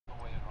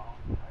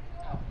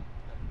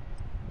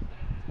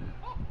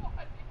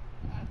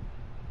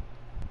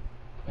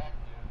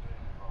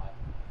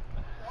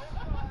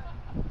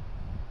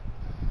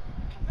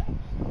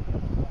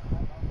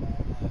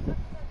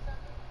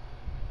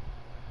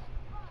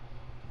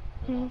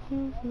No,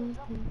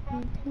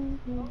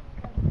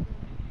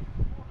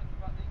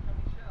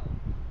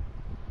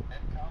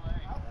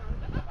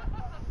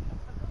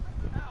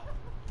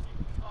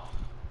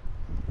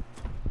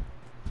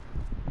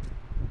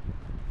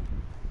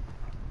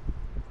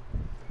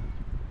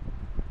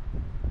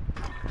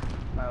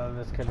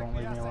 this kid won't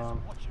leave me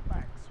alone.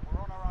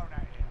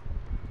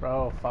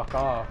 Bro, fuck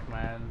off,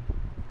 man.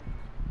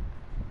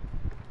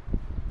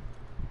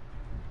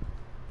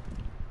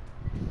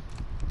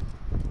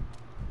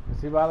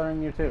 Is he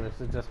bothering you too? Or is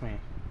it just me?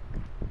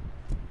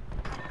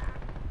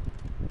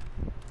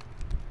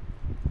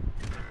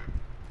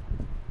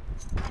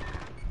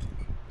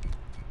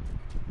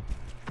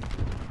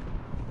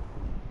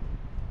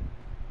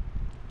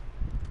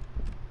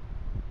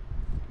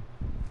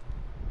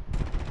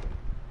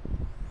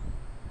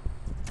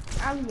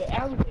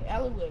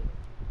 Alleyway.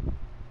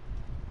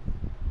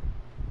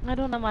 I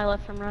don't know my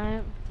left from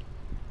right.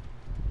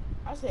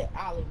 I said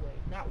alleyway,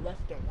 not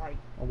left and right.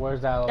 Well,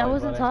 where's the alleyway, I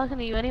wasn't buddy? talking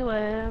to you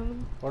anyway.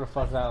 Where the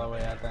fuck's the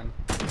alleyway at then?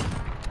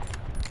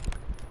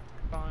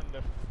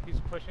 He's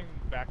pushing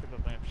back to the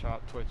lamp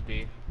shop towards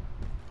B.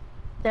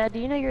 Dad, do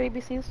you know your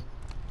ABCs?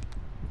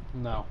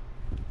 No.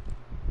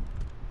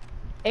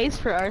 A's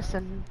for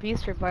arson,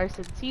 B's for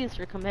arson, C is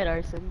for commit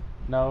arson,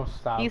 No,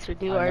 stop. E's for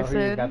do I know who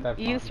you got arson, that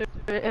U's from.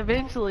 for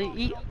eventually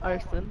eat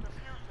arson.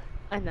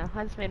 I know,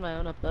 I just made my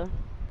own up though.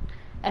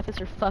 F is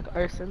for fuck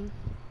arson.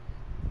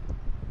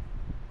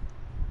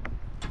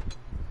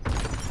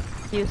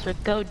 C is for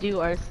go do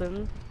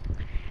arson.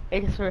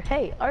 A is for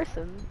hey,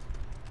 arson.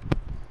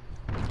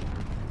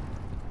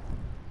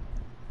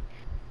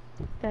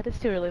 Dad, it's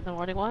too early in the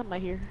morning, why am I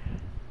here?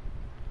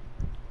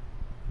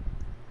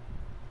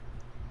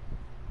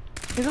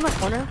 He's in the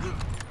corner.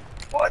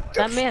 What?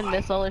 That man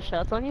missed all his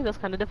shots on you. That's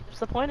kind of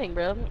disappointing,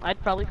 bro.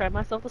 I'd probably cry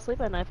myself to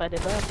sleep at night if I did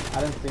that.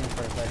 I didn't see him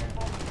for a second.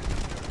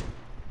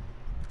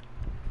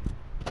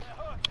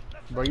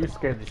 Bro, you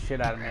scared the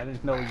shit out of me. I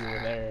didn't know you were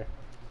there.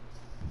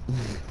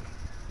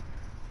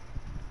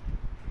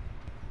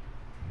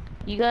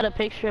 You got a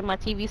picture of my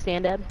TV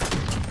stand, Dad?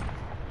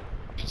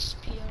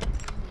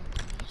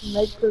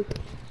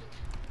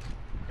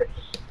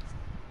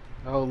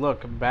 Oh,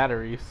 look,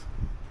 batteries.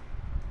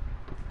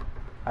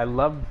 I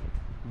love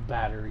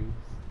batteries.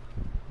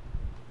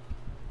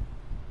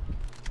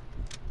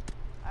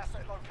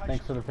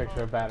 Thanks for the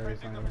picture of batteries.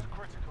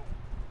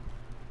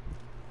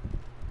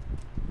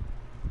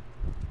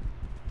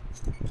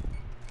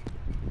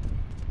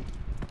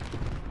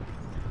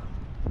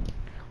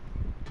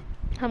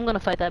 I'm gonna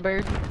fight that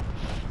bird.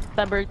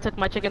 That bird took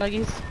my chicken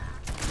nuggies.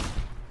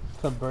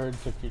 The bird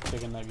took your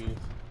chicken nuggies.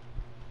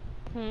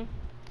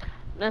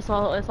 It's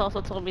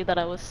also told me that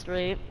I was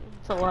straight.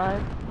 It's a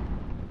lie.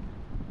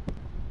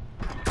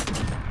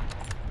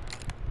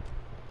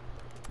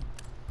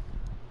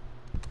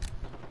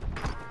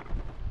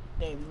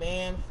 A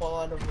man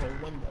fall out of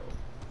a window.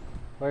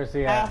 Where's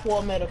he at? Half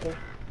wall medical.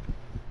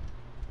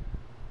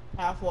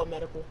 Half wall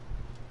medical.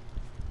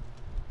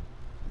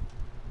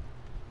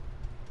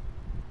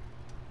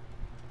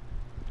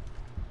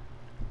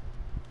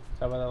 Is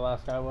that where the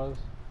last guy was?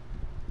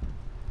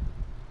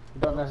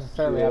 You don't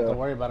necessarily have to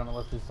worry about him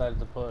unless he decides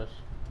to push.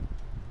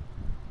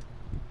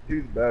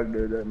 He's back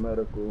there, that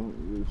medical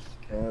is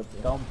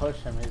camping. Don't push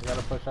him, he's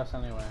gotta push us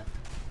anyway.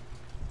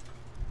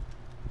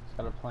 He's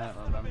got a plant,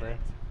 remember?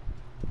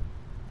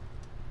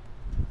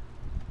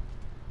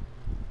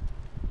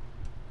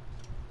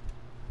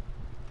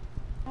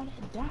 Let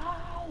it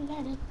die,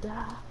 let it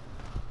die.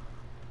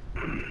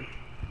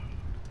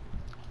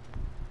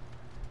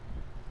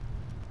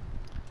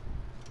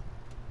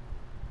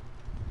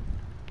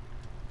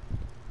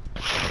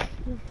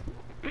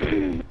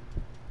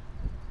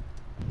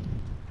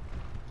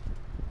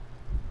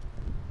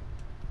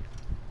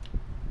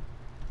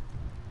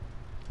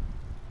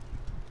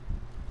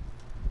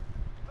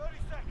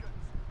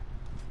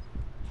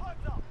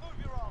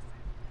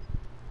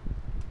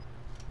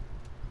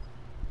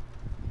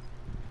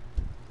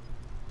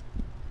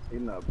 He's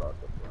not about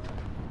to fly.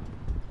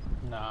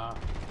 Nah.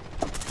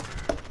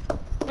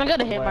 I got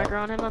a hit Where? marker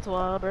on him, that's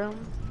wild, bro.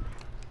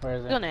 Where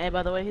is He's it? going to A,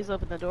 by the way, he's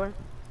opened the door.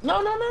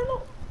 No.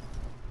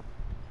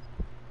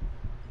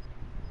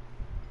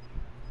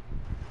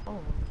 Oh.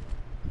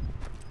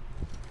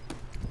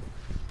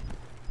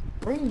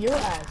 Bring your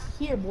ass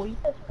here, boy.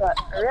 My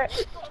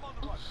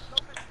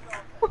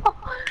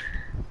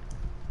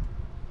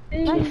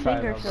Just try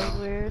finger those feels out.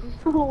 weird.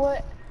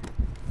 What?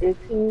 It's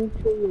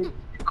into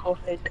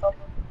coffee cup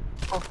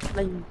of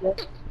laser.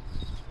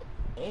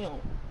 Damn.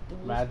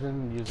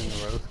 Imagine using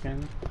a rose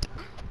skin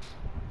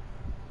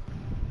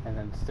and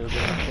then still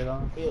getting shit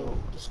on. Ew,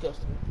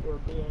 disgusting. You're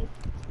dead.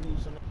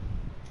 Using it.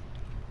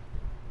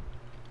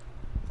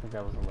 I think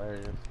that was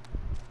hilarious.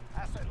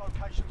 Asset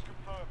locations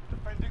confirmed.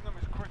 Defending them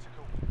is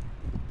critical.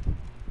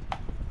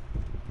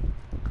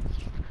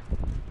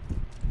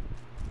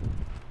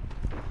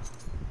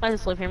 I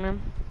just live here,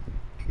 man.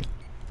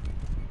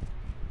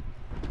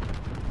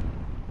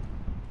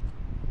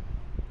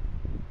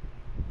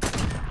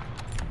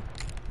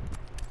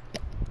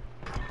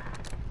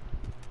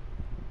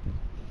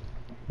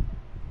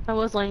 I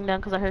was laying down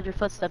because I heard your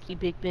footsteps, you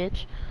big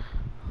bitch.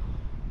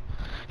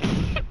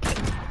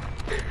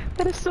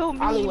 That is so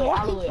mean. Alleyway, Why?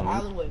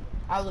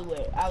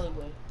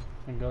 alleyway.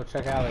 And go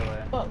check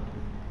alleyway. Fuck.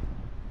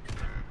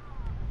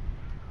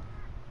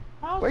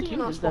 How's Where'd he you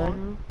not just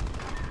spawn? go?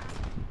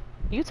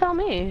 You tell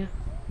me.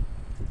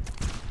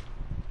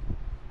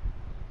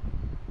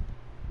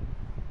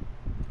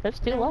 There's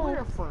two And where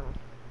left. from?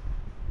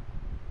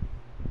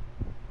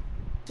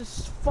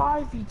 Just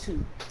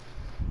 5v2.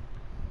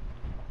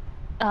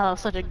 Oh,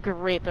 such a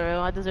great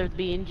throw. I deserve to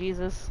be in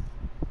Jesus.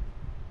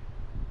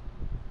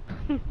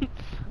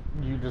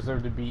 You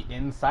deserve to be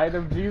inside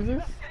of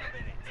Jesus?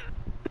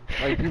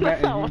 Like you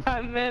That's not meant, what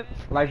I meant.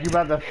 like you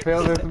about to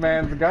fill this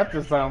man's guts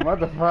or something. What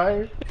the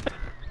fuck?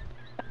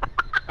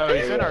 Oh,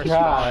 he's in our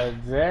God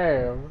spawn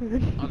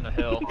damn. on the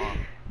hill.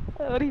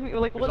 What do you mean?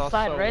 Like, There's what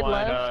side? also Red, one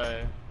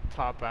left?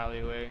 top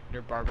alleyway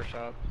near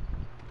barbershop.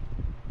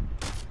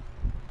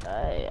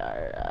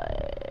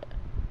 Alright.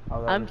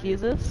 Oh, that I'm was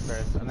Jesus,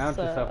 Christ. Announce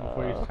yourself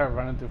before you so- start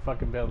running through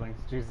fucking buildings.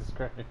 Jesus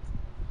Christ.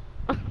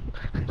 Sorry,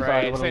 I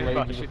Right, would've say laid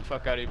fuck, you- shoot the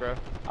fuck out of you, bro.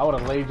 I would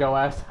have laid your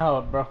ass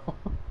out, bro.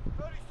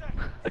 30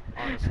 seconds.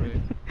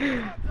 Honestly.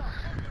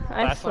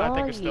 I Last one I saw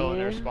think is still in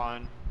their you.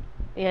 spawn.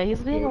 Yeah, he's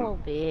being a little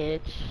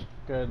bitch.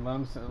 Good.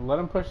 Let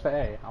him push the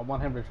A. I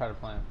want him to try to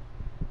plant.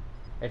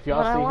 If y'all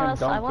But I see him, wanna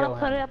don't kill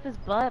put it him. up his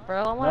butt,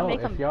 bro. I wanna No, make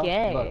if him y'all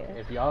gay. look,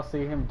 if y'all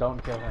see him,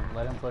 don't kill him.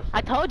 Let him push.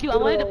 I told you I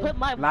wanted to put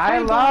my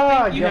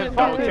Nyla, finger you on fucking his Don't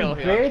butt. kill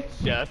him. bitch.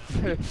 Yes.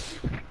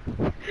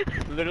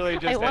 Literally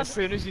just want- as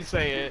soon as you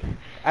say it.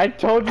 I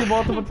told you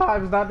multiple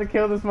times not to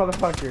kill this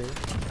motherfucker.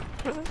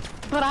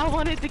 But I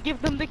wanted to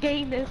give them the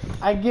gayness.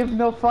 I give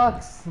no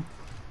fucks.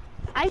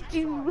 I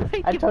do.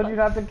 I told you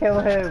not to kill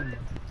him.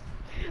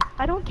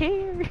 I don't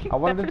care. I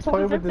wanted That to person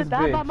toy with deserves this to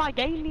die by bitch. my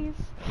gayness.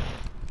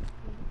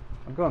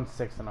 I'm going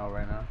 6-0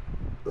 right now.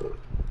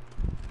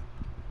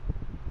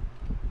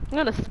 I'm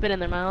gonna spit in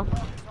their mouth.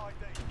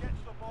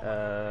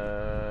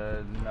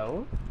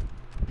 No.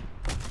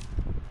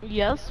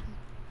 Yes.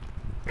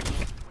 We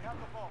have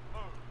the bomb.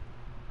 Move.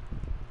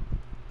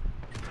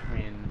 I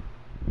mean,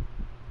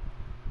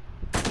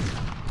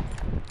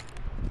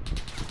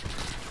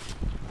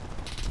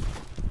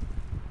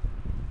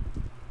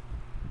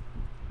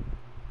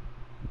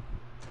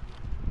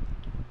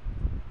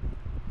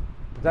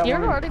 is that You're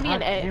one in- already being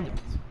God A. damn it.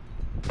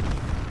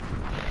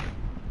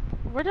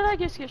 Where did I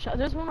just get shot?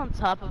 There's one on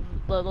top of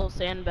the little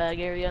sandbag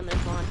area and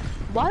there's one.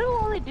 Why do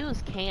all they do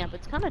is camp?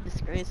 It's kind of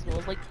disgraceful.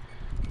 It's like,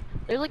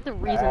 they're like the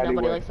reason nobody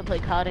Alleyway. likes to play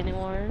CoD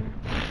anymore.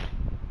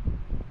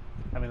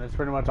 I mean, that's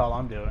pretty much all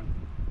I'm doing.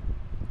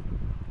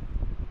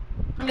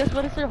 Because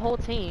what is their whole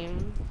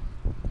team?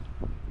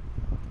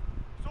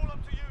 It's all up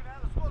to you now.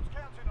 The squad's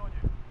counting on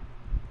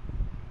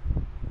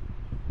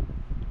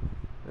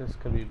you. This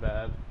could be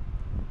bad.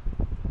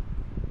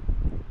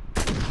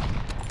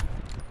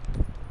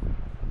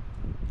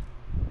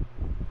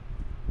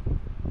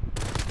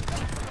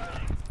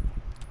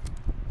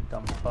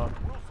 Dumb fuck.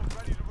 Wilson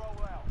ready to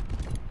roll out.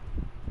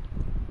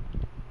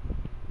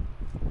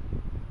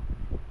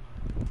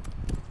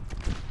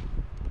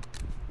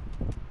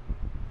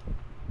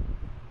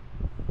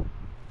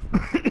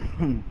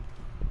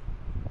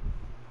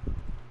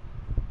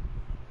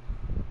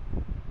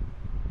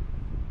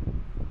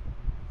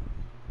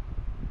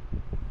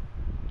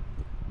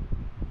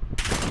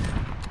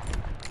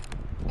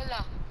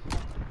 Hola.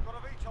 Got a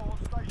VTOL on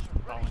station.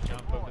 Falling Ready to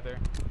jump deploy. over there.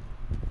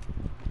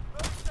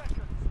 30 seconds.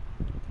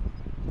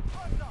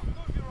 Time's up.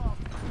 Move your ass.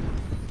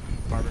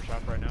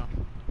 Barbershop right now.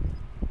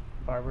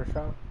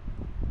 Barbershop?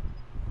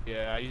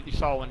 Yeah, you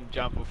saw one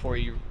jump before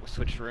you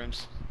switched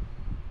rooms.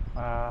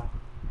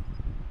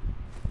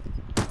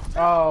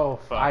 Oh,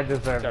 Fuck. I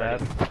deserve Sorry.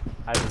 that.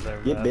 I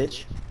deserve Yeah, that.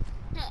 bitch.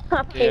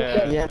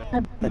 Yeah. Yeah.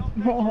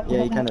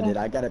 Yeah, you kind of did.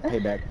 I got it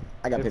payback.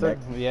 I got It's payback.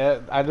 yeah,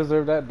 I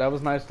deserve that. That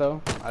was nice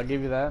though. I'll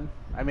give you that.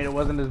 I mean, it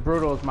wasn't as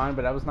brutal as mine,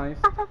 but that was nice.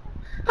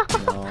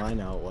 No, I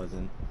know it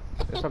wasn't.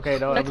 It's okay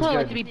though. That's That was why I good.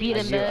 like to be beat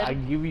in I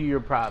bed. give you your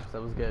props.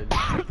 That was good.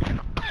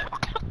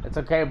 It's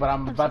okay, but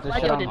I'm about to glad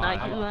shit y'all on did him.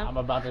 not hear that. I'm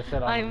about to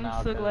shit on him I'm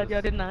now. so glad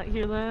y'all did not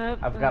hear that.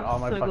 I've got all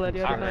my so glad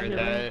fucking y'all I did not heard hear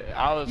that. that.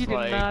 I was You did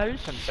like not.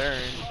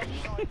 concerned.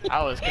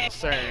 I was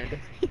concerned.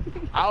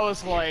 I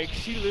was like,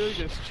 she literally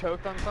just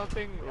choked on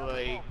something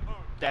like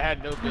that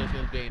had no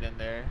business being in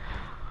there.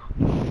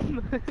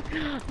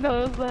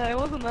 No, it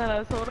wasn't that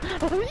asshole.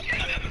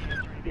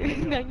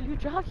 Man, you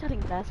drop shotting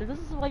bastard. This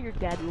is why your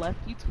dad left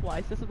you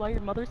twice. This is why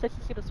your mother said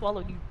she should have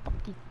swallowed you,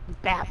 fucking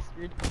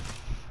bastard.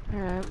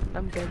 Alright,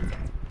 I'm good.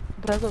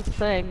 But as I was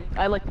saying,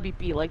 I like to be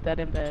beat like that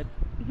in bed.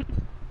 And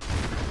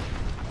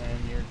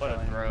you're What a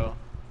telling me. throw.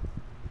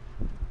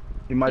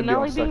 He might You be know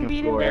on he's being second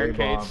beaten floor. there? A-bomb.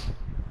 Barricades.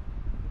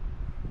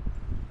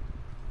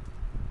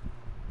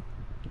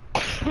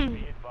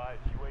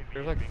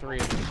 There's like 3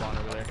 of them spawn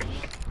over there.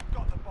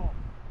 Got the bomb.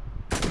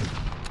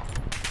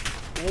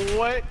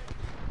 What?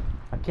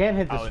 I can't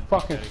hit I this would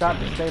fucking think shot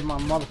that to save my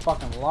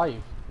motherfucking life.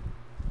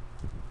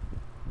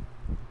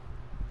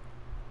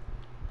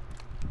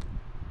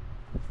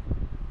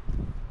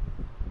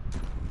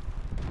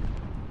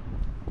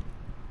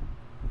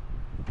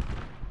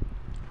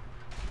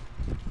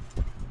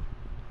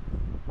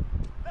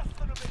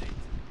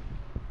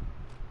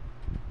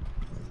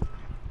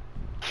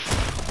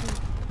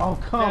 Oh,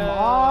 come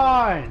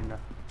on!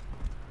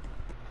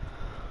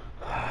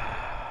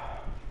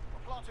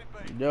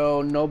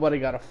 Yo, nobody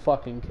got a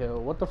fucking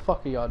kill. What the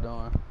fuck are y'all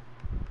doing?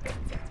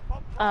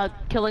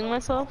 Killing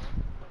myself?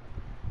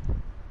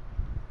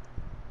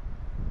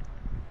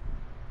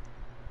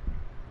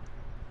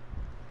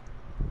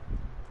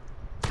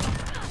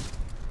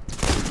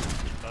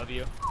 Love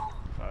you.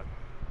 Fuck.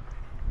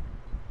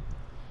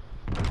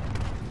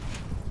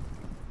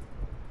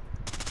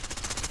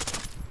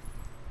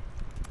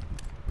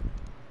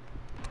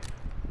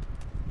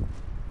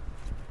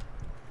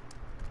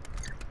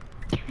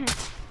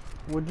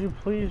 Would you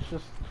please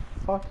just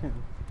fucking...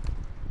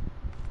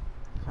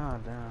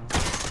 God damn.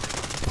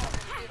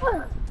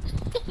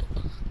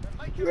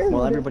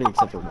 Well, everybody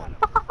except for one.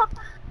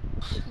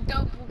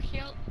 Double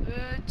kill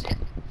urgent.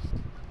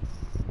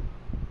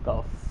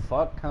 The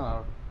fuck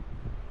kind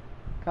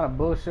of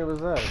bullshit was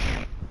that?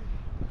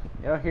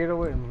 Y'all hear the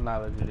way?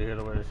 Nah, did you hear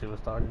the way that she was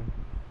talking?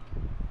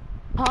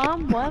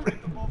 What?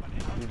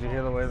 Did you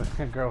hear the way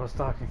the girl was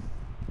talking?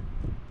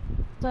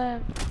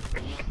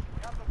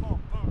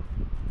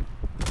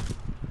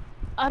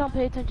 I don't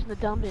pay attention to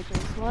dumb bitches.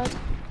 What?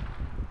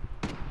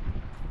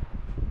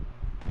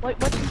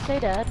 What'd you say,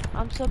 Dad?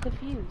 I'm so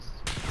confused.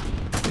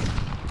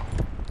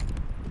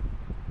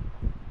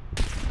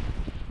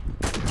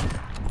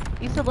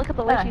 You said look at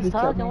the way she's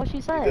talking. What'd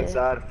she say?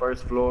 Inside,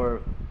 first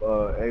floor,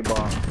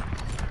 A-bomb.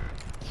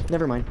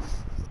 Never mind.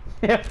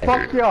 Yeah,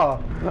 fuck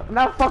y'all. I'm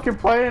not fucking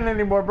playing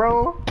anymore,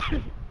 bro.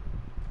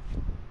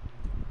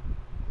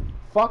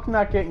 Fuck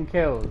not getting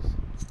kills.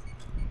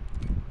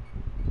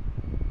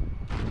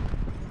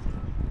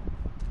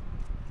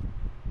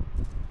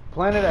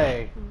 Planet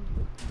A.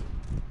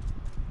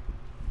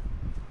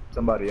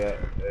 Somebody at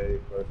A,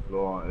 first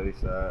floor on A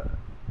side.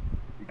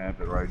 You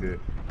camp it right there.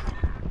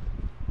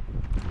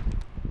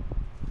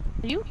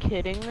 Are you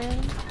kidding me?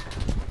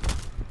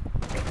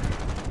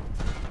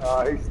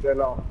 He's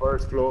still on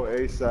first floor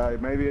A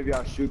side. Maybe if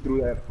y'all shoot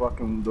through that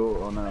fucking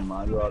door on that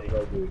mind, you already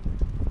right there.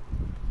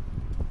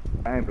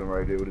 Camping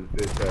right there with his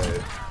bitch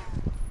ass.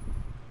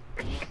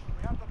 We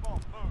have the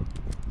bomb. Move.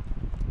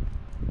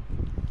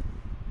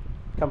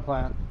 Come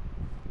plant.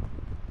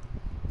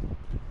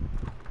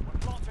 We're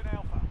planting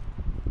Alpha.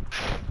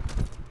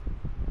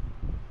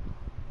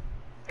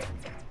 The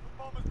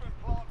bomb has been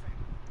planted.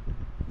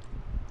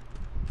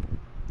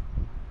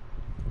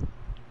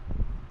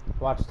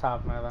 Watch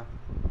top, Mother.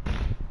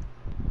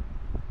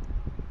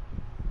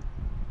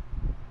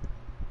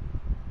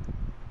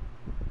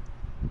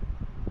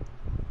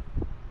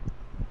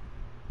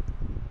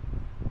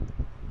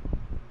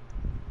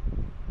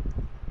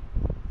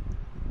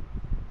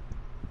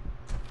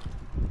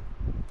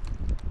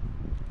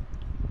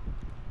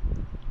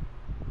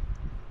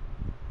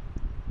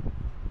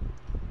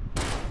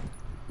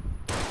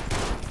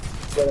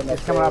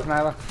 It's coming up,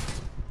 Nyla.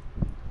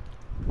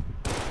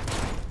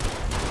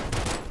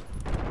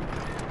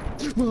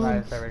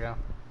 Nice, there we go.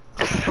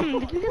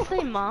 Did you just say,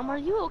 Mom, are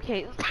you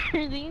okay? Do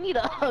you need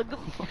a hug?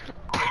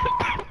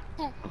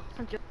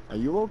 Are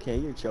you okay?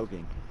 You're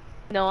choking.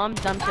 No, I'm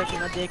choking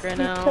my dick right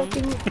now.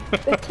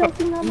 They're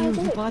choking on my Ew,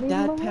 dick. you bought Leave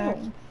that them pack?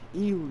 alone.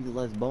 Ew, you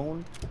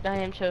lesbone. I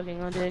am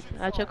choking on dick.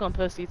 I choke on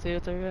pussy too,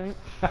 it's alright.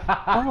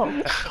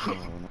 Oh.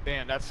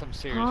 Damn, that's some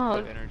serious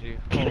Oh. butt energy.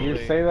 You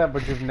Holy. say that,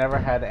 but you've never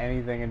had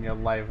anything in your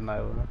life,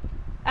 Nyla.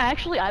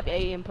 Actually, I've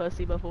eaten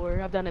pussy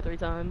before. I've done it 3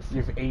 times.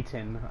 You've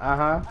eaten.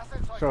 Uh-huh.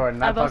 Sure,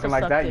 not I've also talking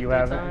like sucked that, it you 3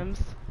 haven't.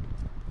 times.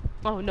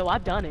 Oh no,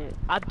 I've done it.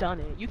 I've done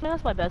it. You can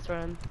ask my best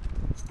friend.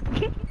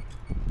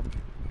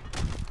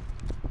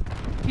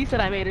 He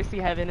said I made her see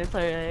heaven. It's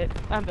alright.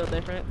 I'm built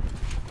different.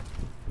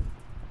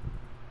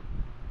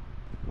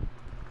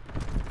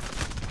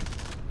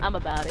 I'm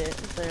about it.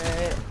 It's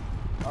alright.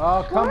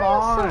 Oh, come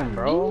on,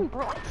 bro.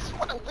 Bro, I just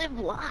wanna live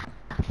life.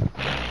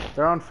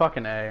 They're on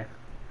fucking A.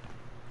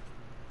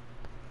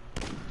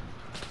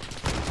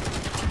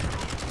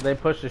 They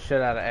push the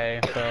shit out of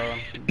A, so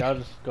y'all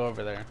just go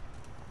over there.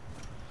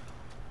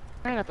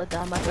 I got the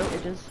down my throat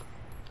ridges.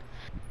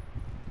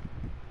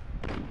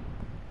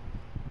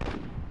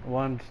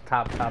 One's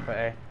top of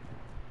A.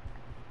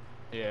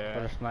 With Yeah.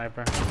 a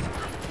sniper.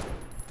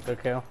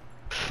 Good kill.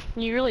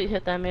 You really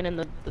hit that man in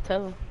the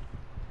toe.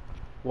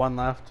 One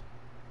left.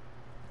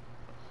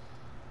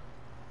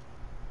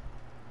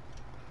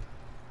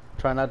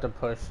 Try not to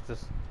push,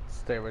 just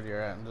stay where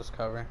you're at and just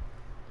cover.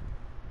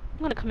 I'm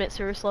gonna commit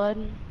suicide.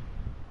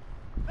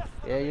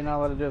 Yeah, you're not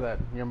allowed to do that.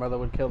 Your mother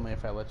would kill me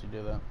if I let you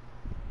do that.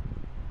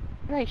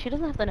 Right, she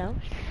doesn't have to know.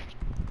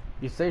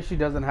 You say she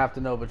doesn't have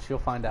to know, but she'll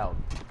find out.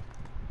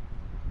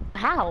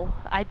 How?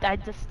 I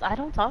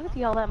don't talk to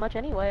y'all that much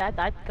anyway.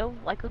 I go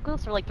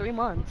ghost for like 3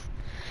 months.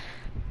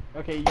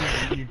 Okay,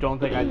 you don't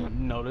think I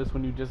notice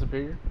when you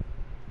disappear?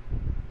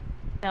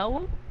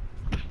 No?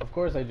 Of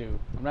course I do.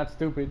 I'm not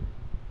stupid.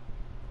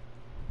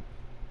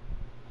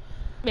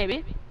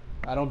 Maybe.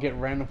 I don't get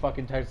random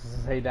fucking texts that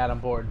says, hey dad, I'm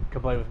bored,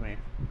 come play with me.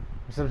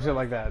 Or some shit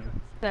like that.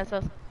 That's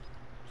us.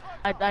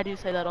 I do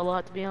say that a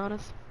lot, to be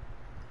honest.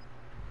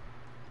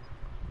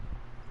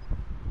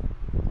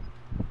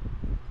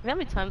 How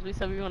many times we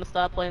said we were gonna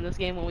stop playing this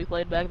game when we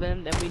played back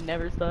then, and we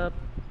never stopped?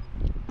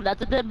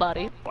 That's a dead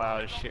body.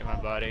 Wow, just shit my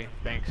body.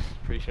 Thanks,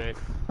 appreciate.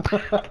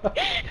 It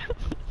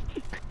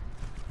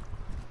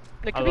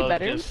I could be love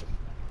better. just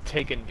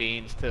taking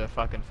beans to the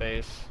fucking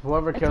face.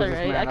 Whoever It's kills this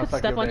alright. man, I I'll could suck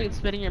step your on you dick. and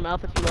spit in your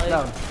mouth if you like.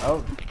 No.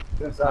 Oh.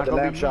 Inside Not the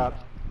gonna lamp be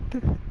shop.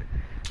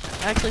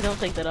 Actually, don't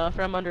take that off.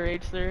 I'm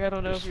underage, sir. I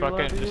don't know Just if you're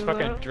allowed to fucking do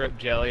that. drip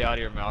jelly out of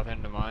your mouth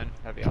into mine.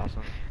 That'd be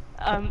awesome.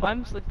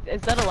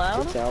 Is that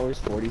allowed? 6 hours,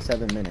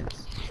 47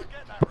 minutes.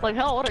 Like,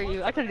 how old are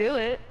you? I can do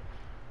it.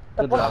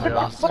 Good job, yo.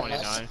 I'm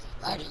 29.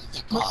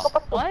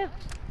 What? Is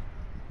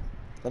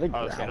that a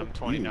I was saying growl? I'm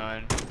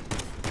 29.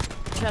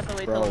 You have to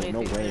wait till Bro, I'm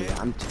no 18. way.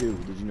 I'm 2.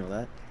 Did you know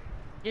that?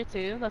 You're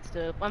 2? That's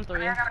dope. I'm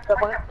 3.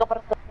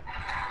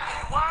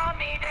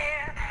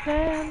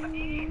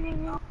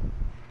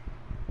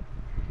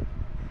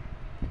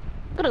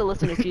 I'm gonna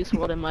listen to Juice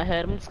WRLD in my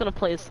head. I'm just gonna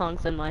play his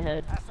songs in my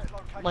head.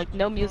 Like,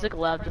 no music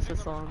allowed, just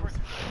his songs.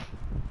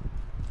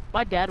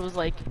 My dad was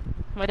like,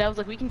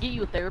 we can get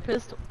you a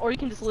therapist, or you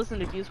can just listen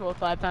to Juice WRLD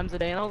 5 times a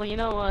day. And I was like, you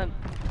know what?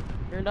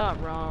 You're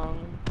not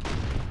wrong.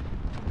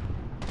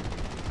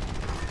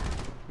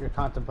 You're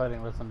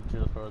contemplating listening to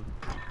Juice WRLD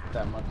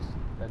that much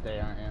that day,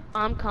 aren't you?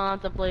 I'm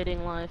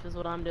contemplating life is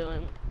what I'm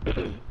doing.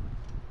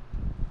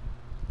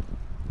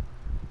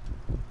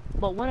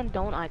 But when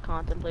don't I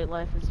contemplate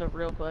life is the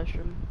real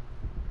question.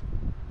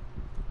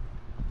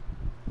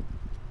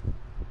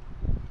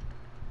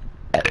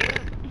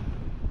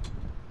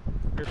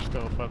 You're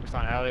still focused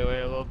on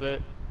alleyway a little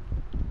bit.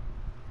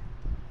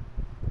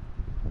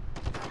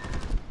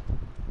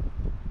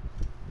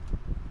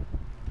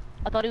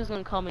 I thought he was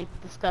gonna call me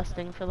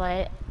disgusting for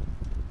that.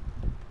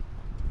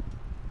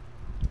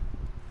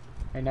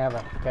 Hey,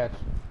 Nava, catch.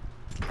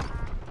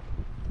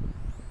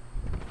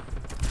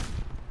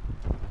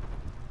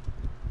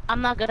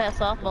 I'm not good at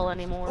softball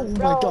anymore. Oh my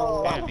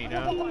god. Damn,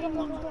 Nina.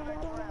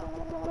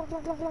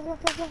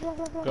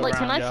 Go Like,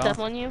 can around, I y'all. step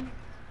on you?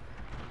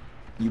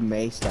 You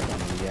may step on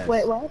me, yes.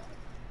 Wait, what?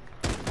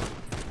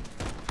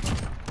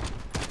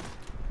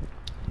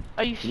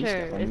 Are you Can you sure?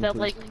 step on Is me, that please?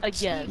 like a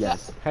yes?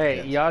 Yes. Hey,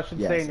 yes. y'all should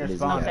Yes, stay in your it is a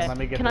spawn yes. and let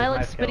me get Can this I like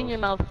nice spit in kills. your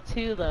mouth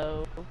too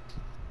though?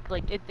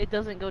 Like it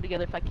doesn't go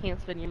together if I can't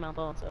spit in your mouth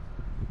also.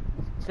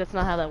 That's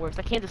not how that works.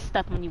 I can't just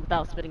step on you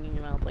without spitting in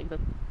your mouth. Like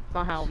that's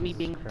not how me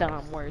being Christ.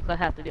 dumb works. I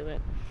have to do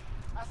it.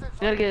 You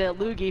gotta get a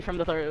loogie from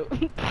the throat.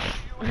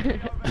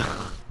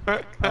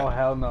 Oh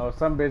hell no!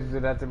 Some bitches do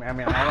that to me. I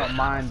mean, I don't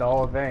mind the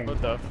whole thing.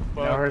 What the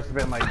You know, fuck? her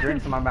spitting like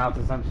drinks in my mouth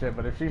or some shit.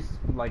 But if she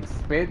like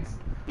spits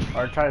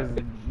or tries,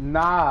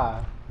 nah,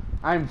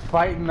 I'm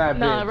fighting that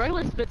Nah, bitch.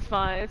 regular spit's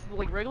fine. It's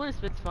like regular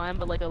spit's fine,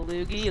 but like a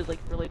loogie is like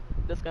really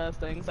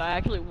disgusting. So I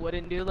actually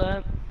wouldn't do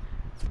that.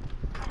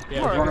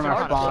 Yeah, One of you're my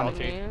kinda spawn.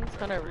 salty. It's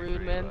kind of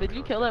rude, man. Did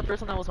you kill that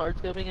person that was hard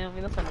scoping at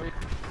me? That's kind of rude.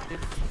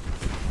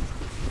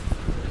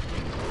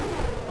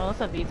 Oh,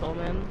 that's a VTOL,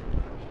 man.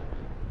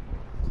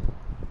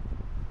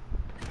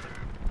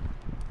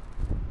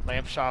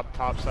 Lamp shop,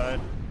 top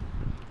side.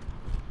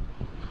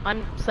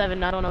 I'm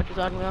 7. I don't know what you're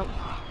talking about.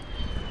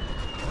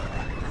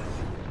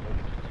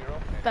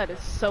 That is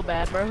so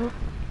bad, bro.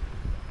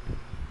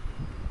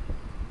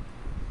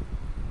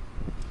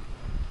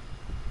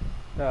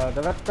 Da.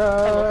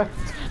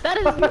 That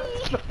is me!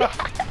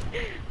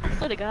 I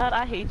swear to God,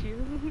 I hate you.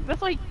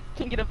 That's why you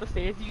can't get up the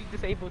stairs, you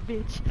disabled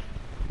bitch.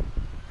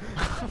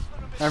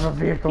 I'm a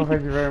vehicle,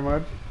 thank you very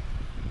much.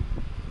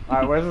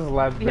 Alright, where's this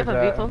last Do you have bitch a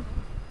at? vehicle?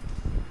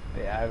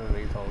 Yeah, I have a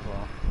vehicle as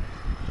well.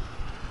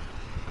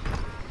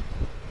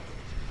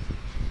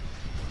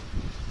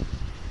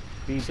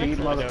 BP,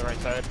 mother. Right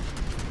side.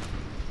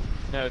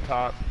 No,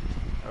 top.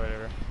 Or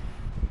whatever.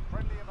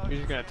 You're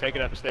just gonna take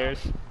it upstairs.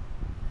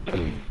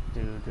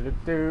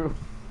 Do.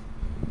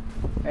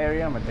 Hey,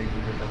 yeah, I'm gonna take you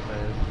to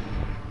upstairs.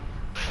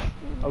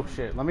 Oh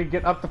shit, let me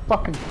get up the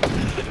fucking...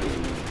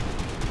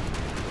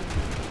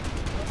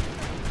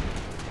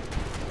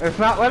 It's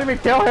not letting me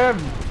kill him!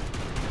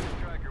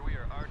 Striker, we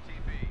are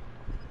RTB.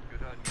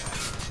 Good on you.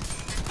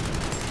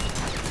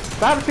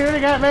 Stop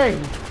shooting at me!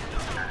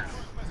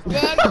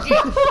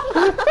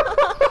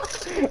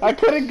 I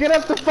couldn't get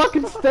up the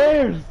fucking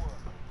stairs!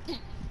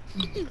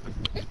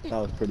 That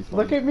was pretty funny.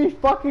 Look at me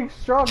fucking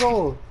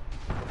struggle!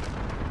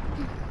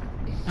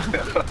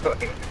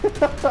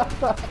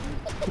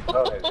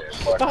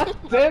 God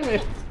damn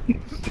it!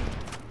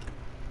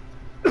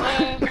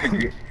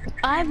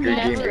 I've Good game,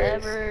 never guys.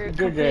 ever Good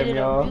completed game, a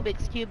y'all.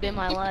 Rubik's Cube in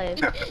my life.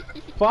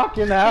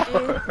 Fucking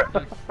hell!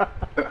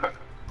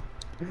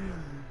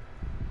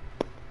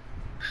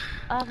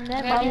 I've Body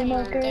never...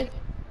 milker.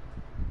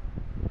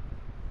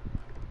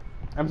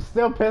 I'm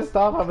still pissed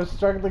off I was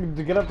struggling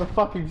to get up the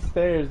fucking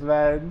stairs,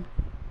 man.